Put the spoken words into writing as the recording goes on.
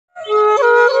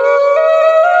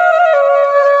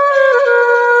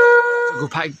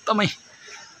गुफा एकदमै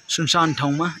सुनसान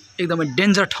ठाउँमा एकदमै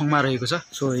डेन्जर ठाउँमा रहेको छ।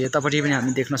 सो यतापट्टि पनि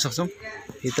हामी देख्न सक्छौँ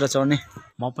भित्र चढ्ने।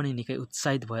 म पनि निकै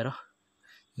उत्साहित भएर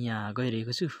यहाँ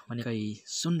गइरहेको छु। निकै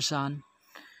सुनसान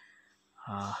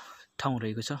ठाउँ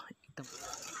रहेको छ एकदम।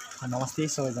 नमस्ते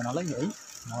सबैजनालाई है,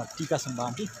 म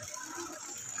tikasambahamphe।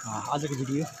 आजको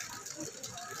भिडियो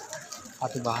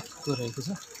हातको रहेको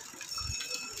छ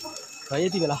र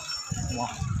यति बेला म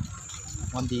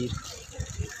मन्दिर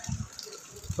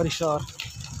परिसर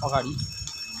अगाडि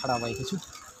खडा भएको छु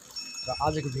र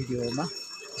आजको भिडियोमा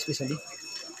स्पेसली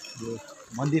यो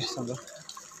मन्दिरसँग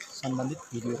सम्बन्धित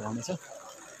भिडियो रहनेछ।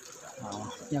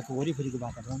 यहाँको वरिपरिको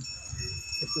वातावरण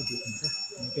यस्तो देखिन्छ,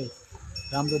 निकै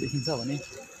राम्रो देखिन्छ भने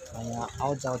यहाँ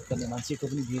आवत जावत गर्ने मान्छेको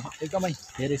पनि भिड एकदमै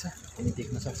धेरै छ, हामी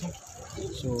देख्न सक्छौँ।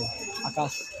 सो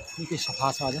आकाश निकै सफा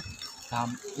छ, आज घाम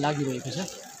लागिरहेको छ,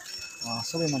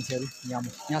 सबै मान्छेहरू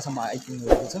यहाँसम्म आइपुग्नु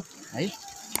भएको छ है।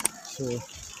 सो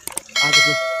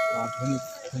आजको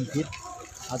घुमफिर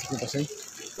आजको दसैँ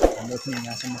हाम्रो पनि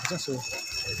यहाँसम्म छ। सो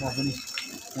म पनि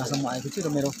यहाँसम्म आएको छु र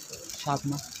मेरो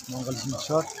साथमा मङ्गल सिंह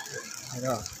सर र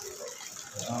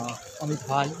अमित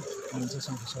भाइ हुनुहुन्छ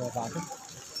सङ्घसभाबाट।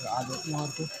 र आज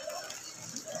उहाँहरूको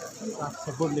साथ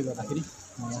सपोर्टले गर्दाखेरि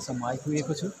म यहाँसम्म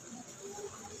आइपुगेको छु।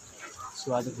 सो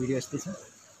आज भिडियो यस्तै छ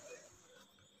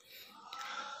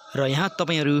र यहाँ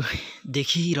तपाईँहरू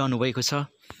देखिरहनु भएको छ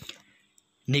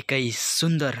निकै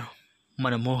सुन्दर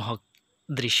मनमोहक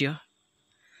दृश्य।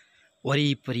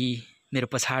 वरिपरि मेरो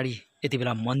पछाडि यति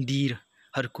बेला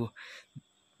मन्दिरहरूको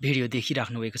भिडियो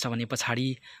देखिराख्नु भएको छ भने पछाडि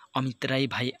अमित राई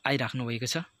भाइ आइराख्नु भएको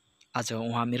छ। आज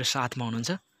उहाँ मेरो साथमा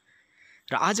हुनुहुन्छ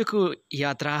र आजको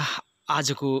यात्रा,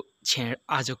 आजको क्षण,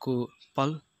 आजको पल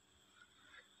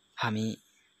हामी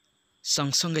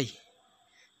सँगसँगै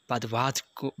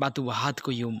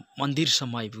बातुवादको यो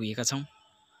मन्दिरसम्म आइपुगेका छौँ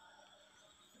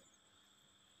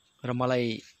र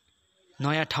मलाई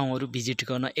नयाँ ठाउँहरू भिजिट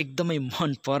गर्न एकदमै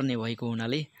मन पर्ने भएको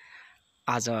हुनाले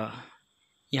आज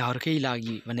यहाँहरूकै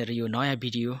लागि भनेर यो नयाँ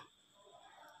भिडियो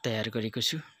तयार गरेको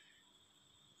छु।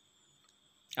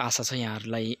 आशा छ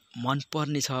यहाँहरूलाई मन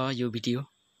पर्ने छ यो भिडियो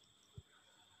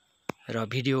र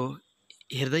भिडियो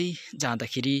हेर्दै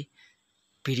जाँदाखेरि,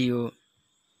 भिडियो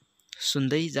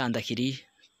सुन्दै जाँदाखेरि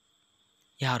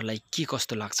यहाँहरूलाई के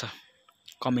कस्तो लाग्छ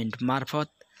कमेन्ट मार्फत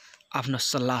आफ्नो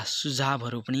सल्लाह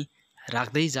सुझावहरू पनि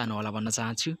राख्दै जानु होला भन्न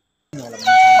चाहन्छु।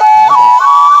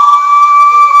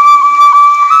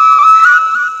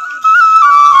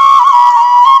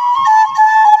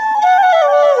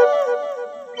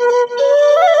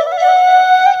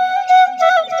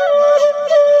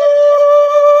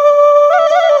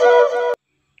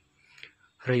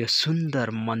 र यो सुन्दर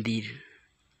मन्दिर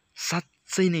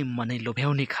साँच्चै नै मनै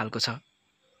लोभ्याउने खालको छ।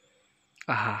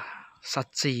 आहा,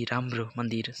 साँच्चै राम्रो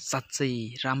मन्दिर, साँच्चै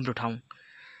राम्रो ठाउँ।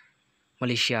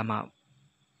 मलेसियामा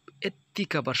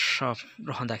यतिका वर्ष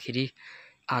रहँदाखेरि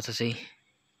आज चाहिँ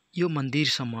यो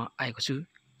मन्दिरसम्म आएको छु।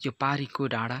 यो पारीको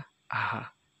डाँडा, आहा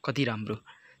कति राम्रो,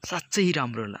 साँच्चै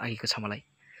राम्रो लागेको छ मलाई,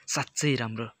 साँच्चै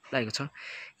राम्रो लागेको छ।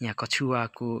 यहाँ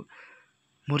कछुवाको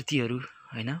मूर्तिहरू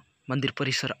हैन, मन्दिर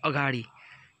परिसर अगाडि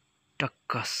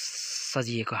टक्क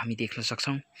सजिएको हामी देख्न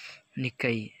सक्छौँ।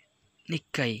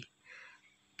 निकै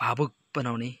भावुक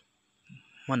बनाउने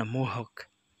मनमोहक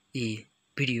यी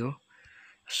भिडियो।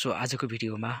 सो आजको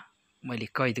भिडियोमा मैले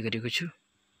कैद गरेको छु।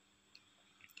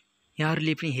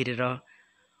 यहाँहरूले पनि हेरेर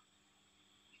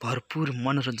भरपुर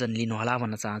मनोरञ्जन लिनुहोला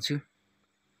भन्न चाहन्छु।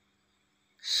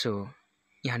 सो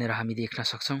यहाँनिर हामी देख्न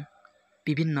सक्छौँ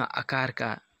विभिन्न आकारका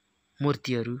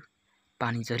मूर्तिहरू,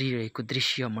 पानी झरिरहेको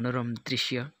दृश्य, मनोरम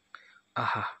दृश्य।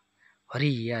 आहा,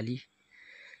 हरियाली,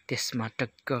 त्यसमा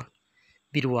टक्क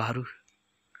बिरुवाहरू।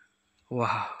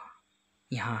 वाह,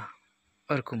 यहाँ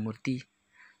अर्को मूर्ति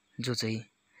जो चाहिँ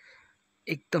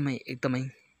एकदमै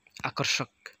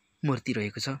आकर्षक मूर्ति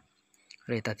रहेको छ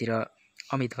र यतातिर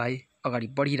अमित भाइ अगाडि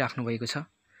बढिराख्नु भएको छ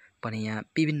भने यहाँ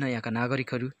विभिन्न यहाँका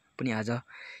नागरिकहरू पनि आज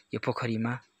यो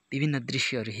पोखरीमा विभिन्न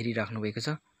दृश्यहरू हेरिराख्नु भएको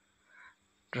छ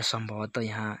र सम्भवतः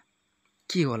यहाँ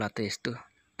के होला त यस्तो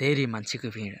धेरै मान्छेको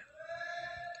भिड।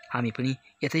 हामी पनि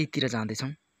यतैतिर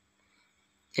जाँदैछौँ,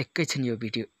 एकैछिन यो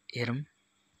भिडियो हेरौँ।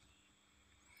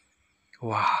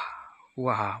 वाह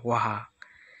वाह वाह,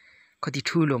 कति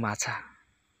ठुलो माछा,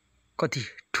 कति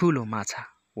ठुलो माछा।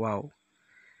 वाउ,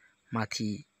 माथि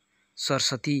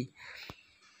सरस्वती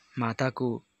माताको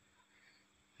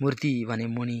मूर्ति भने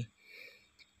मुनि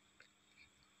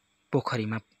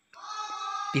पोखरीमा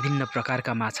विभिन्न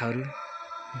प्रकारका माछाहरू,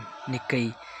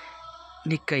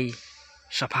 निकै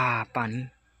सफा पानी,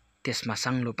 त्यसमा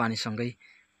साङ्लो पानीसँगै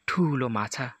ठुलो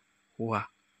माछा। वाह,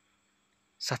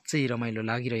 साँच्चै रमाइलो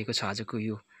लागिरहेको छ आजको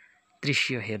यो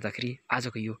दृश्य हेर्दाखेरि,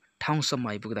 आजको यो ठाउँसम्म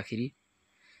आइपुग्दाखेरि।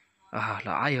 आहा ल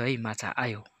आयो है माछा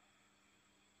आयो।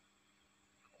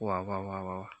 वाह वाह वाह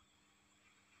वाह,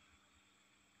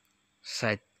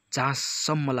 सायद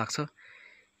जहाँसम्म लाग्छ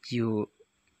यो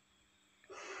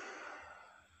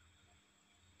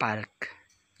पार्क,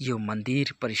 यो मन्दिर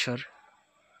परिसर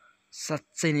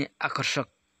साँच्चै नै आकर्षक,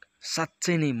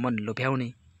 साँच्चै नै मन लोभ्याउने,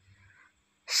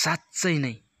 साँच्चै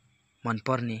नै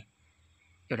मनपर्ने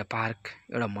एउटा पार्क,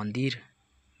 एउटा मन्दिर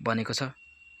बनेको छ।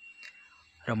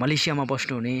 र मलेसियामा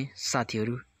बस्नुहुने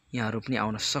साथीहरू यहाँहरू पनि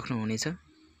आउन सक्नुहुनेछ।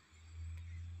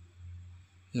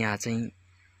 यहाँ चाहिँ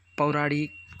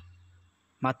पौराणिक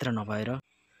मात्र नभएर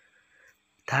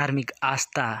धार्मिक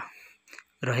आस्था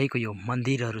रहेको यो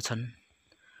मन्दिरहरू छन्।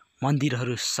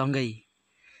 मन्दिरहरूसँगै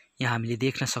यहाँ हामीले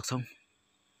देख्न सक्छौँ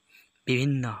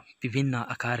विभिन्न विभिन्न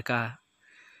आकारका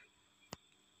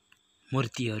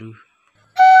मूर्तिहरू।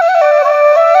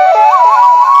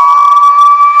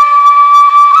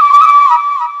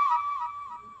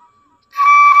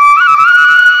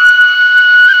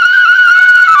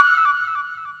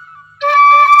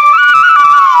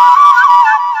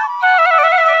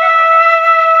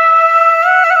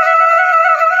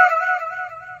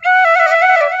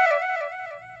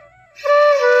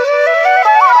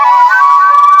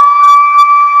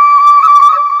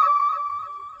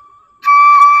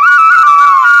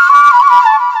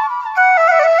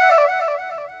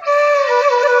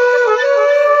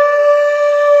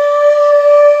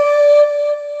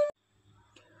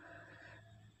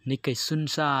 निकै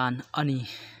सुनसान अनि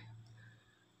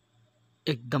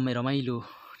एकदमै रमाइलो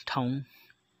ठाउँ,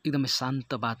 एकदमै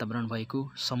शान्त वातावरण भएको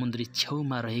समुद्री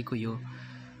छेउमा रहेको यो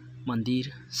मन्दिर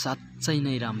साँच्चै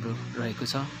नै राम्रो रहेको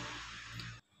छ।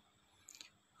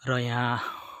 र यहाँ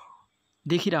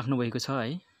देखिराख्नु भएको छ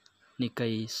है,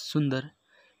 निकै सुन्दर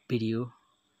भिडियो,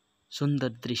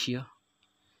 सुन्दर दृश्य,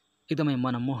 एकदमै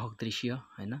मनमोहक दृश्य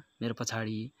हैन। मेरो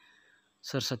पछाडि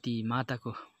सरस्वती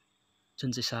माताको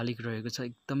जुन चाहिँ शालिग रहेको छ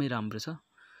एकदमै राम्रो छ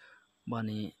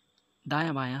भने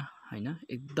दायाँ बायाँ हैन,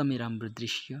 एकदमै राम्रो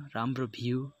दृश्य, राम्रो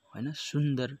भ्यू हैन,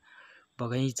 सुन्दर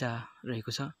बगैँचा रहेको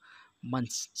छ।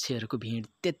 मान्छेहरूको भिड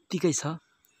त्यत्तिकै छ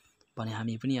भने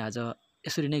हामी पनि आज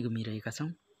यसरी नै घुमिरहेका छौँ।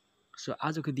 सो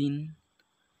आजको दिन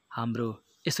हाम्रो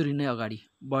यसरी नै अगाडि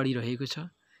बढिरहेको छ,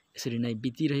 यसरी नै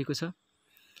बितिरहेको छ।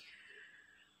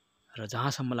 र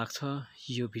जहाँसम्म लाग्छ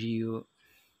यो भिडियो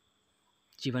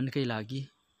जीवनकै लागि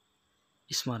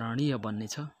स्मरणीय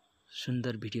बन्नेछ,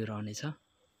 सुन्दर भिडियो रहनेछ।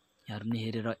 यहाँहरू पनि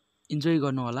हेरेर इन्जोय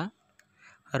गर्नुहोला।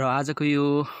 र आजको यो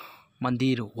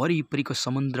मन्दिर वरिपरिको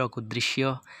समुद्रको दृश्य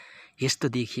यस्तो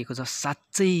देखिएको छ,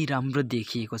 साँच्चै राम्रो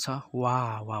देखिएको छ।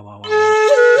 वाह वाह वाह वाह।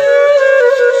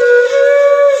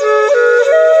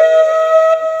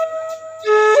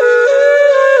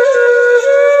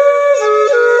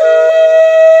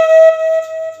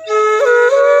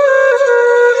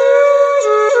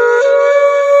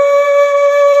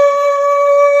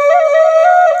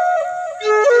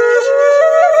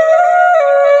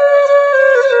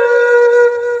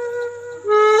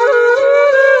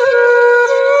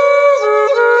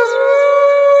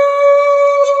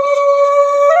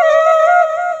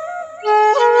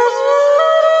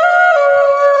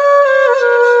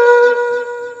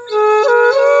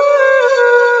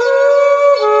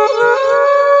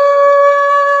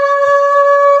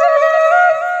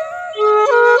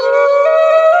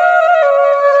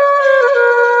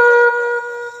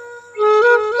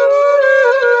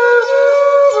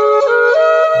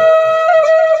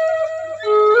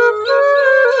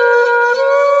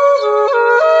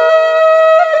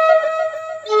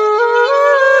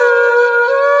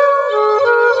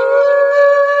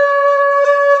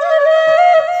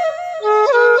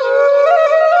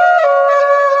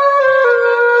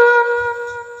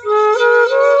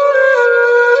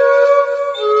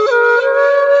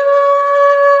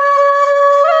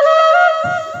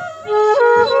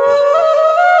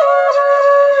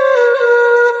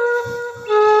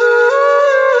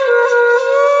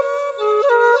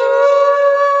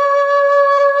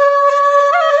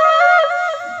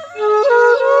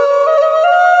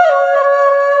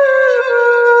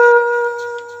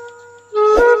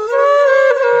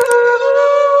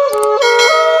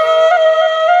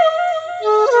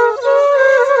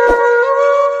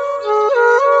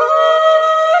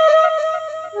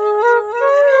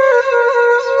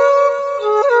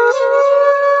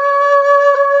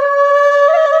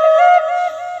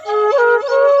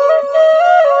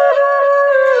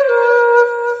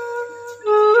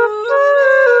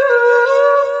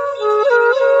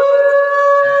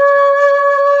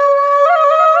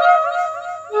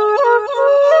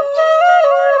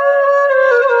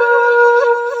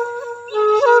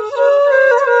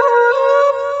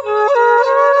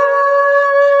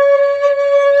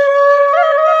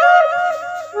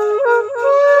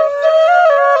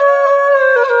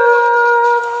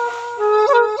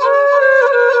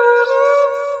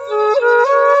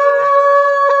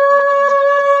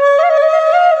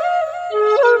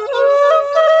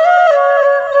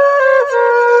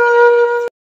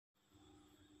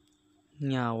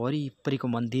 वरिपरिको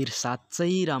मन्दिर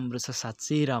साँच्चै राम्रो छ,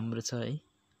 साँच्चै राम्रो छ है।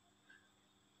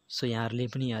 सो यहाँहरूले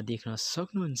पनि यहाँ देख्न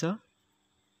सक्नुहुन्छ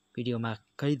भिडियोमा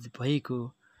कैद भएको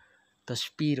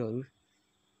तस्बिरहरू,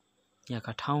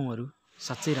 यहाँका ठाउँहरू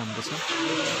साँच्चै राम्रो छ।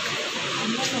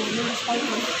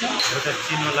 एउटा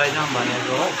चिनो लैजाउँ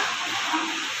भनेको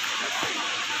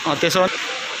हो। त्यसो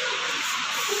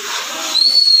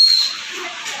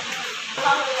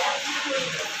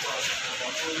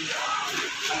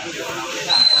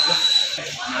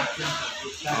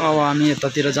अब हामी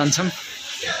यतातिर जान्छौँ।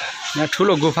 यहाँ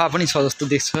ठुलो गुफा पनि छ जस्तो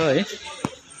देख्छ है।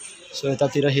 सो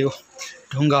यतातिर यो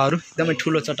ढुङ्गाहरू एकदमै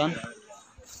ठुलो चट्टान,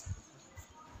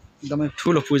 एकदमै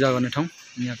ठुलो पूजा गर्ने ठाउँ।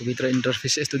 यहाँको भित्र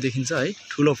इन्टरफेस यस्तो देखिन्छ है,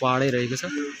 ठुलो पहाडै रहेको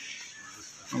छ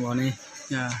भने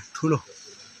यहाँ ठुलो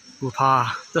गुफा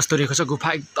जस्तो रहेको छ। गुफा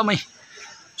एकदमै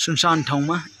सुनसान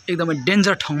ठाउँमा, एकदमै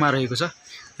डेन्जर ठाउँमा रहेको छ।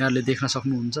 यहाँले देख्न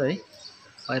सक्नुहुन्छ है।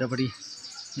 बाहिरपट्टि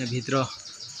यहाँ भित्र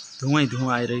धुवै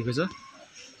आइरहेको छ।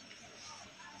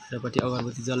 यतापट्टि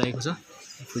अगरबत्ती जलाएको छ,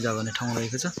 पूजा गर्ने ठाउँ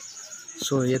रहेको छ।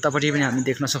 सो यतापट्टि पनि हामी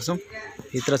देख्न सक्छौँ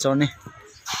भित्र चढ्ने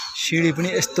सिँढी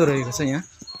पनि यस्तो रहेको छ। यहाँ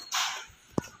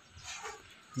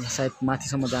सायद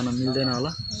माथिसम्म जान मिल्दैन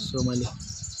होला, सो मैले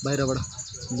बाहिरबाट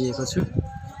लिएको छु।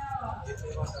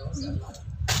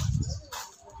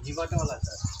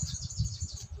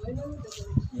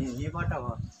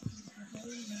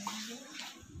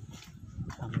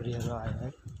 हाम्रो आयो है।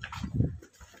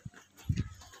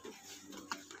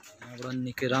 यहाँबाट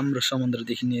निकै राम्रो समुद्र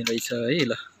देखिने रहेछ है।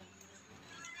 ल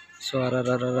सर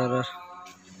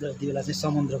यति बेला चाहिँ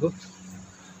समुद्रको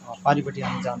पारिपट्टि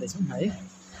हामी जाँदैछौँ है।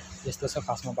 यस्तो छ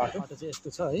खासमा बाटो चाहिँ यस्तो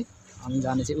छ है। हामी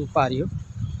जाने चाहिँ उपारि हो।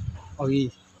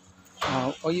 अघि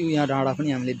यहाँ डाँडा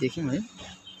पनि हामीले देख्यौँ है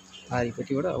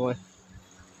पारिपट्टिबाट। अब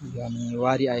हामी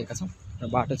वारी आएका छौँ र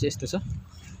बाटो चाहिँ यस्तो छ।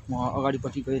 म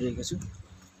अगाडिपट्टि गइरहेको छु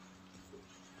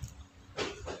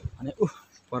अनि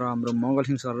पर हाम्रो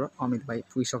मङ्गलसिंह सर र अमित भाइ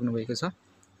पुगिसक्नु भएको छ।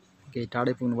 केही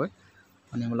टाढै पुग्नुभयो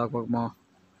अनि लगभग म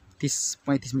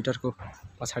 30-35 मिटरको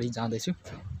पछाडि जाँदैछु।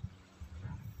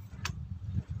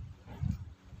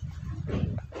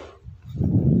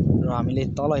 र हामीले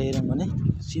तल हेऱ्यौँ भने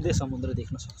सिधै समुद्र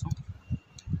देख्न सक्छौँ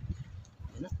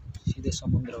हैन। सिधै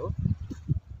समुद्र हो,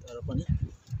 तर पनि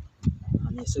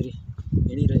हामी यसरी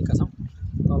हिँडिरहेका छौँ।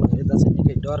 तल हेर्दा चाहिँ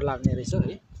निकै डर लाग्ने रहेछ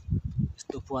है।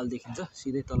 यस्तो पुवाल देखिन्छ,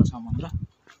 सिधै तल समुद्र,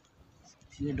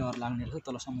 सिधै डर लाग्ने रहेछ।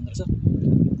 तल समुद्र छ,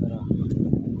 तर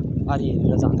पारि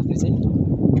हेरेर जाँदाखेरि चाहिँ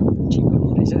ठिक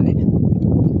हुने रहेछ है।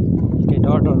 निकै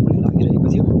डर पनि लागिरहेको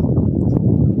थियो।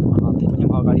 त्यही पनि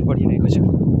म अगाडि बढिरहेको छु।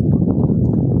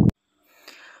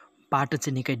 बाटो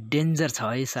चाहिँ निकै डेन्जर छ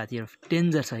है साथीहरू,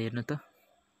 डेन्जर छ। हेर्नु त,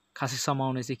 खासै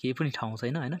समाउने चाहिँ केही पनि ठाउँ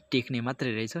छैन होइन, टेक्ने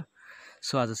मात्रै रहेछ।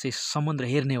 सो आज चाहिँ समुद्र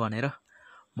हेर्ने भनेर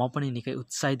म पनि निकै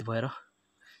उत्साहित भएर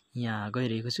यहाँ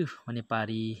गइरहेको छु। भने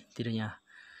पारितिर यहाँ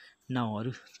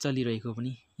नाउँहरू चलिरहेको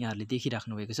पनि यहाँहरूले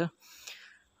देखिराख्नु भएको छ।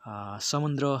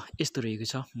 समुद्र यस्तो रहेको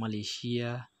छ।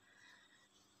 मलेसियाको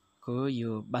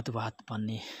यो बातुवात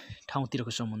भन्ने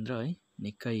ठाउँतिरको समुद्र है,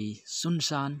 निकै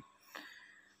सुनसान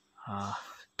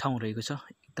ठाउँ रहेको छ।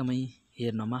 एकदमै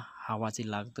हेर्नमा हावा चाहिँ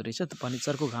लाग्दो रहेछ। पनि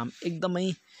चर्को घाम एकदमै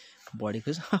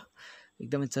बढेको छ।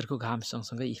 एकदमै चर्को घाम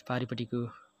सँगसँगै पारिपट्टिको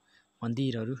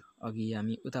मन्दिरहरू, अघि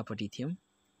हामी उतापट्टि थियौँ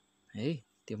है,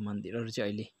 त्यो मन्दिरहरू चाहिँ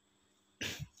अहिले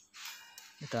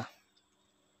यता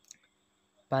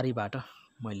पारिबाट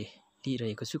मैले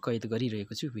लिइरहेको छु, कैद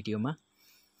गरिरहेको छु भिडियोमा।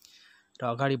 र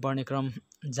अगाडि बढ्ने क्रम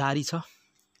जारी छ।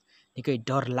 निकै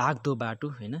डर लाग्दो बाटो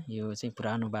होइन, यो चाहिँ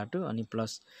पुरानो बाटो अनि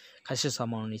प्लस खासै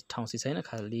समाउने ठाउँ चाहिँ छैन,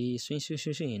 खालि सुई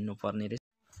हिँड्नु पर्ने रहेछ।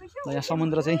 यहाँ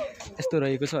समुद्र चाहिँ यस्तो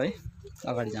रहेको छ है।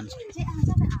 अगाडि जान्छ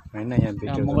हैन,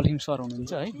 यहाँ मङ्गलसिंह सर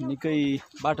हुनुहुन्छ है। निकै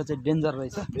बाटो चाहिँ डेन्जर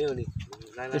रहेछ।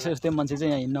 त्यसै मान्छे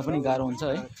चाहिँ यहाँ हिँड्न पनि गाह्रो हुन्छ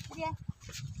है।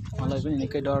 मलाई पनि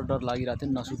निकै डर लागिरहेको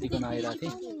थियो, नसुतिकन आइरहेको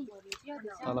थिएँ।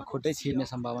 तल खुट्टै छिर्ने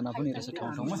सम्भावना पनि रहेछ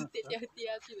ठाउँमा।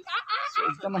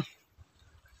 एकदमै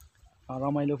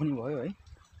रमाइलो पनि भयो है।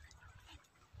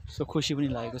 सो खुसी पनि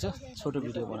लागेको छ। छोटो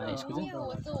भिडियो बनाएँ यसको चाहिँ।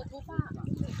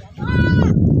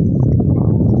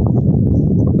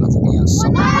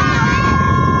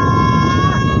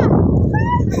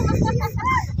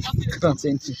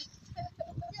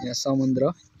 यहाँ समुद्र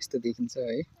यस्तो देखिन्छ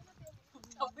है।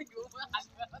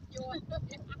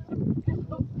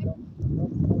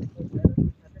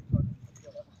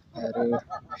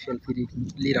 सेल्फी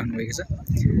लिइराख्नु भएको छ।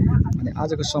 अनि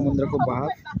आजको समुद्रको बहाव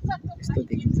यस्तो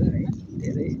देखिन्छ है।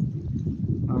 धेरै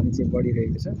पानी चाहिँ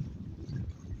बढिरहेको छ।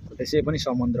 त्यसै पनि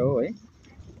समुद्र हो है।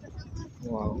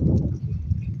 वाउ,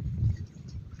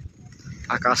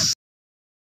 आकाश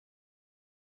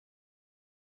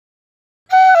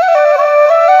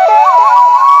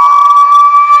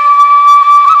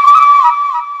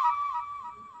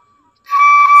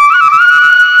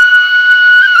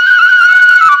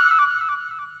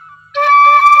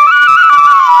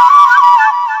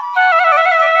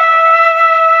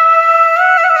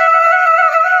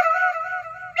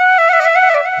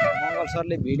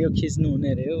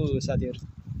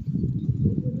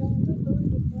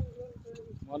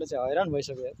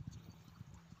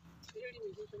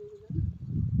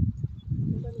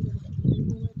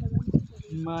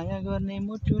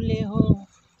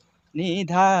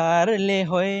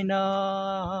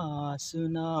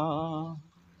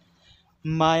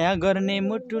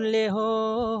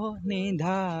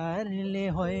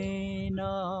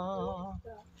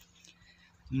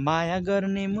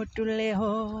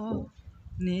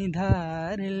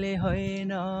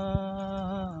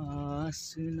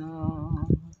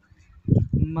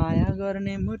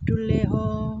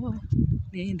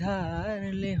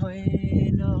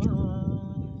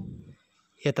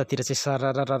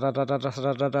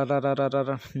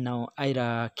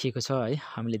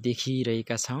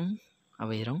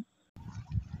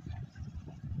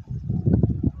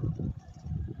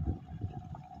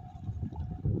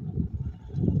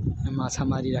माछा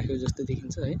मारिराखेको जस्तो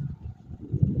देखिन्छ है,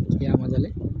 क्या मजाले।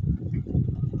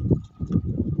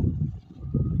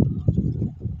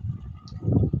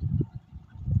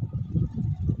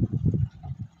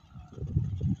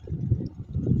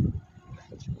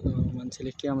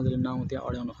 मान्छेले क्या मजाले नाउ त्यहाँ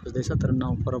अड्याउन खोज्दैछ, तर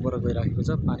नाउ पर गइराखेको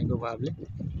छ पानीको बहावले।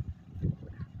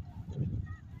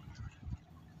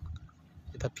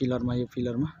 यता पिलरमा, यो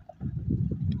पिलरमा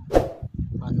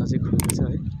हान्न चाहिँ खोज्दैछ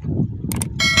है,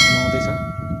 घुमाउँदैछ।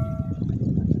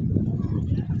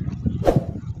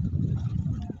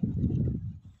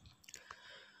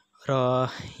 र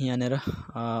यहाँनिर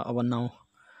अब नाउ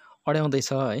अड्याउँदैछ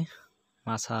है,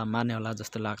 माछा मार्ने होला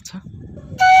जस्तो लाग्छ।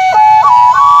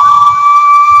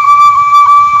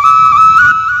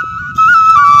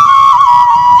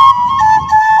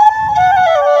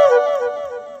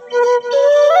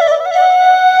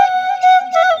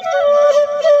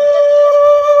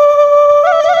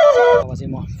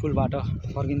 फुल बाटो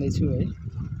फर्किँदैछु है।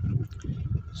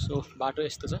 सो बाटो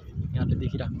यस्तो छ, यहाँले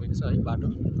देखिराख्नु भएको छ है, बाटो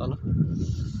तल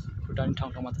फुटाउने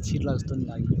ठाउँ ठाउँमा त छिर्ला जस्तो नि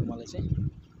लागेको मलाई चाहिँ,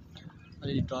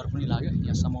 अलिअलि डर पनि लाग्यो।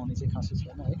 यहाँ समाउने चाहिँ खासै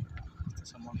छैन है, यस्तो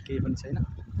समाउने केही पनि छैन।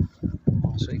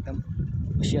 सो एकदम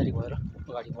होसियारी भएर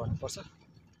अगाडि बढ्नुपर्छ।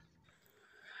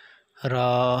 र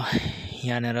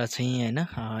यहाँनिर चाहिँ होइन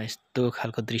यस्तो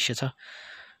खालको दृश्य छ।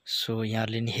 सो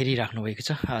यहाँहरूले नि हेरिराख्नु भएको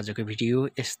छ। आजको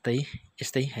भिडियो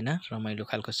यस्तै होइन, रमाइलो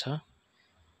खालको छ।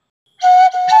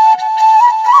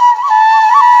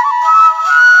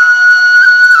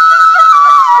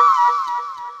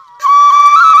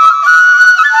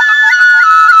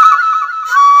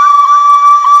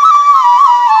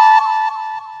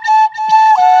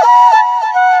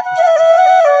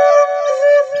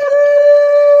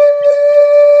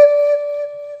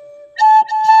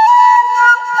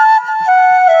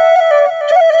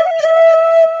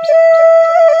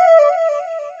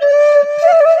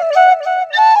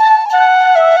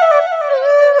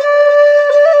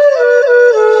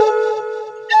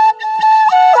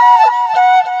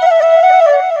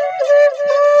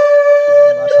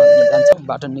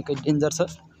 बाटो निकै डेन्जर छ,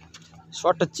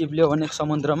 सर्ट चिप्ल्यो भने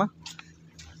समुद्रमा,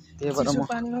 त्यही भएर म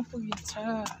पानीमा पुगिन्छ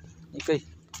निकै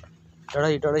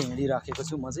डढाइ हिँडिराखेको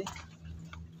छु म चाहिँ।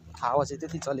 हावा चाहिँ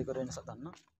त्यति चलेको रहेनछ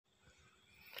धन्न।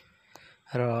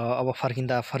 र अब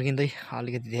फर्किँदै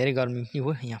अलिकति धेरै गर्मी पनि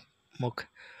हो, यहाँ मुख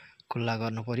खुल्ला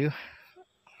गर्नु पर्यो।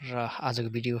 र आजको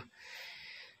भिडियो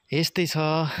यस्तै छ।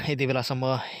 यति बेलासम्म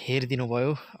हेरिदिनु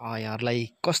भयो,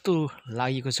 यहाँहरूलाई कस्तो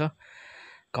लागेको छ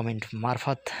कमेन्ट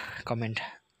मार्फत कमेन्ट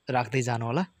राख्दै जानु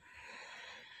होला।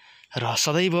 र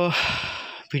सदैव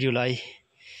भिडियोलाई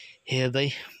हेर्दै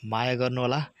माया गर्नु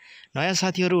होला। नयाँ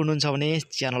साथीहरू हुनुहुन्छ भने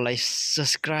च्यानललाई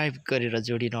सब्सक्राइब गरेर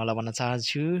जोडिनु होला भन्न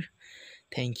चाहन्छु।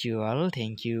 Thank you all,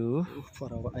 thank you.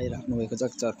 पर अब आइराख्नु भएको छ,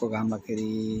 चर्को घाममा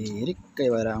फेरि हिरिक्कै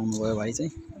भएर आउनुभयो भाइ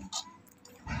चाहिँ।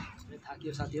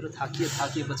 थाकियो साथीहरू,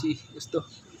 थाकिएपछि यस्तो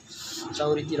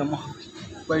चौरीतिर म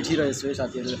बैठिरहेछु है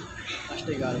साथीहरू,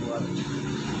 लास्टै गाह्रो भयो।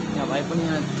 यहाँ भाइ पनि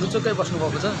यहाँ थुचुक्कै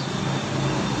बस्नुभएको छ।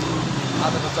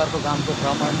 आजको चर्को घामको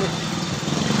भ्रमणले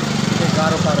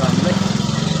गाह्रो पार्यो हामीलाई,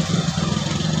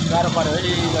 गाह्रो पार्यो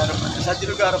है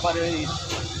साथीहरू, गाह्रो पार्यो है।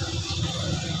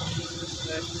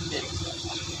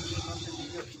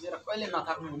 खिचेर कहिले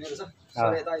नथाक्नु हुने रहेछ।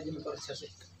 सर यता आइदिनु पर्छ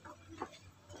चाहिँ।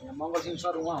 मङ्गल सिंह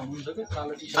सर उहाँ हुनुहुन्छ कि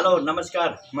कालो टी-सर्ट। हेलो नमस्कार,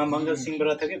 म मङ्गल सिंहबाट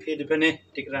थियो कि फेरि पनि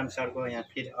टिकाराम सरको यहाँ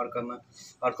फेरि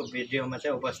अर्को भिडियोमा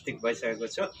चाहिँ उपस्थित भइसकेको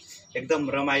छु। एकदम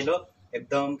रमाइलो,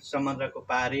 एकदम समुद्रको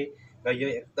पारी र यो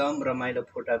एकदम रमाइलो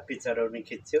फोटो पिक्चरहरू पनि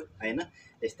खिच्यो होइन।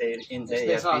 यस्तै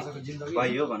इन्जोय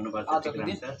भयो भन्नुपर्छ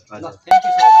टिकाराम सर।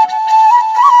 हजुर।